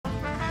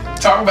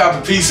Talk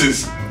about the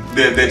pieces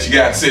that you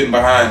got sitting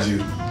behind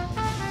you.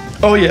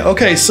 Oh yeah,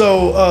 okay,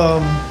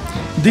 so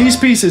these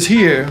pieces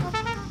here,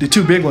 the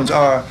two big ones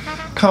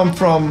come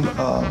from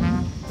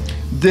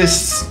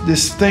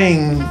this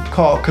thing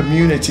called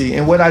community.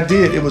 And what I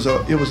did, it was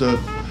a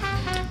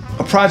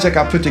project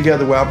I put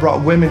together where I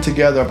brought women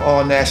together of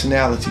all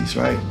nationalities,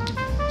 right?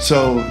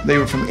 So they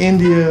were from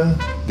India,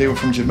 they were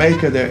from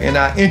Jamaica, and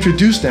I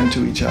introduced them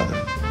to each other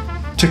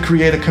to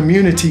create a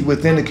community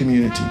within the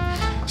community.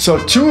 So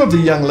two of the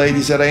young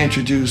ladies that I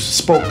introduced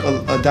spoke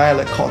a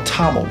dialect called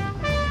Tamil,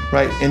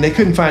 right? And they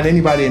couldn't find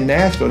anybody in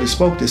Nashville that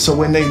spoke this. So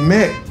when they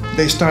met,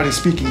 they started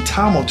speaking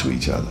Tamil to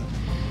each other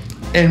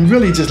and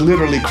really just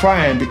literally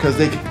crying because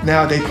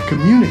now they could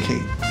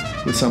communicate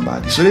with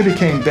somebody. So they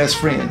became best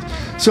friends.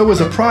 So it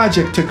was a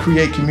project to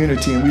create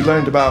community, and we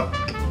learned about,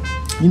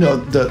 you know,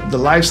 the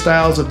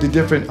lifestyles of the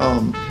different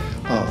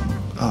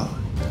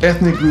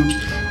ethnic groups,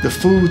 the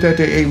food that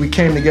they ate. We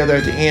came together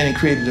at the end and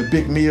created a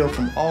big meal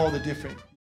from all the different